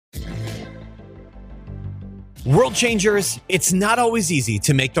World changers, it's not always easy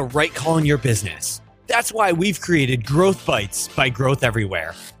to make the right call in your business. That's why we've created Growth Bites by Growth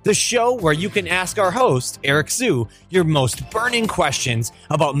Everywhere, the show where you can ask our host, Eric Siu, your most burning questions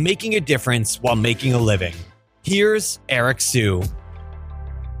about making a difference while making a living. Here's Eric Siu.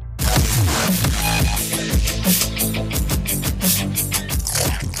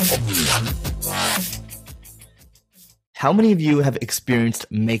 How many of you have experienced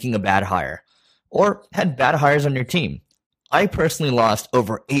making a bad hire or had bad hires on your team? I personally lost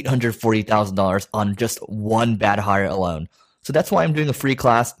over $840,000 on just one bad hire alone. So that's why I'm doing a free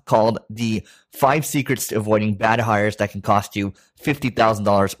class called the 5 Secrets to Avoiding Bad Hires that can cost you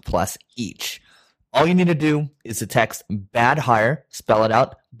 $50,000 plus each. All you need to do is to text bad hire, spell it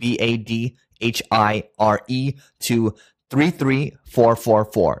out, BADHIRE to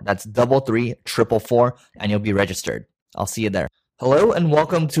 33444. That's 33444, and you'll be registered. I'll see you there. Hello and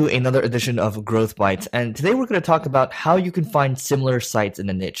welcome to another edition of Growth Bites. And today we're going to talk about how you can find similar sites in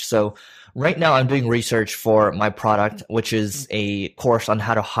a niche. So right now I'm doing research for my product, which is a course on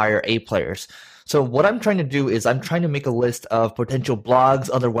how to hire A players. So what I'm trying to do is I'm trying to make a list of potential blogs,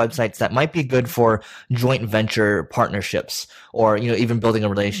 other websites that might be good for joint venture partnerships or, even building a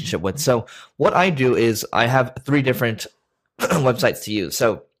relationship with. So what I do is I have 3 different websites to use.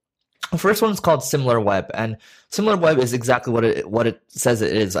 So the first one is called SimilarWeb, and SimilarWeb is exactly what it says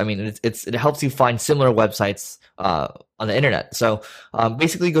it is. I mean, it helps you find similar websites on the internet. So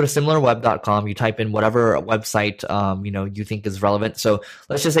basically, you go to similarweb.com. You type in whatever website you think is relevant. So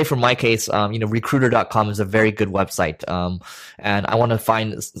let's just say, for my case, recruiter.com is a very good website, and I want to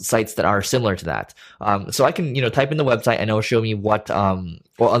find sites that are similar to that. So I can type in the website, and it'll show me what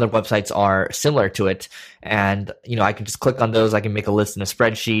other websites are similar to it, and I can just click on those. I can make a list in a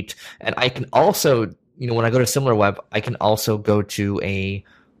spreadsheet, and I can also when I go to SimilarWeb, I can also go to the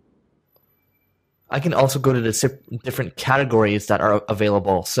different categories that are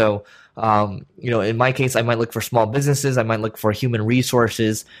available. So, in my case, I might look for small businesses. I might look for human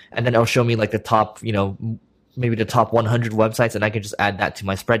resources, and then it'll show me like the top, maybe the top 100 websites, and I can just add that to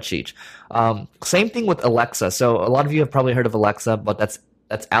my spreadsheet. Same thing with Alexa. So a lot of you have probably heard of Alexa, but that's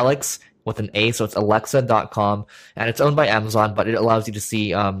Alex with an A. So it's Alexa.com, and it's owned by Amazon, but it allows you to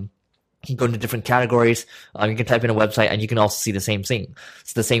see, you can go into different categories. You can type in a website, and you can also see the same thing.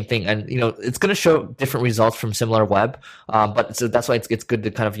 It's the same thing, and it's going to show different results from SimilarWeb. But so that's why it's good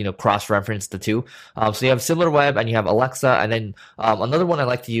to kind of cross-reference the two. So you have SimilarWeb and you have Alexa, and then another one I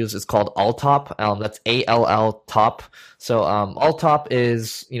like to use is called Alltop. That's ALL Top. So Alltop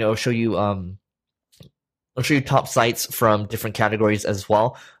is show you. I'll show you top sites from different categories as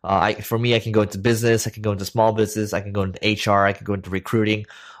well. For me, I can go into business, I can go into small business, I can go into HR, I can go into recruiting.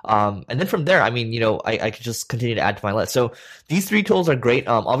 And then from there, I can just continue to add to my list. So these 3 tools are great.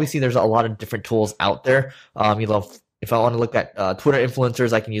 Obviously, there's a lot of different tools out there. If I want to look at Twitter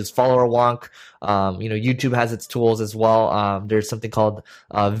influencers, I can use FollowerWonk. YouTube has its tools as well. There's something called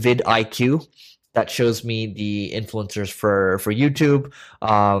vidIQ that shows me the influencers for YouTube.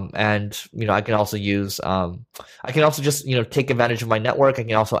 And I can also just take advantage of my network. I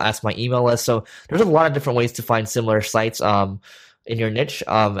can also ask my email list. So there's a lot of different ways to find similar sites in your niche.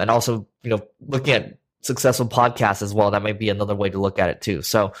 And also, looking at successful podcasts as well. That might be another way to look at it too.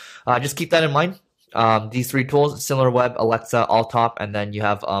 So just keep that in mind. These 3 tools: SimilarWeb, Alexa, Alltop, and then you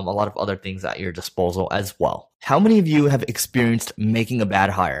have a lot of other things at your disposal as well. How many of you have experienced making a bad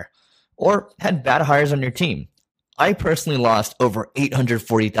hire or had bad hires on your team? I personally lost over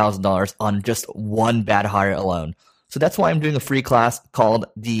 $840,000 on just one bad hire alone. So that's why I'm doing a free class called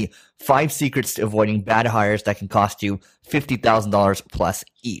the 5 Secrets to Avoiding Bad Hires that can cost you $50,000 plus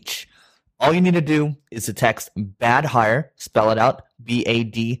each. All you need to do is to text bad hire, spell it out,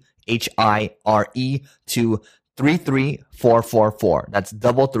 BADHIRE to 33444. That's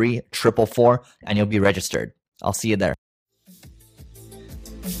 33444, and you'll be registered. I'll see you there.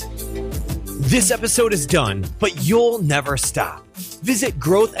 This episode is done, but you'll never stop. Visit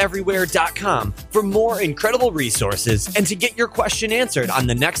growtheverywhere.com for more incredible resources and to get your question answered on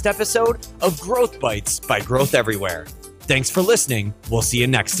the next episode of Growth Bites by Growth Everywhere. Thanks for listening. We'll see you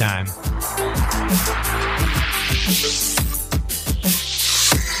next time.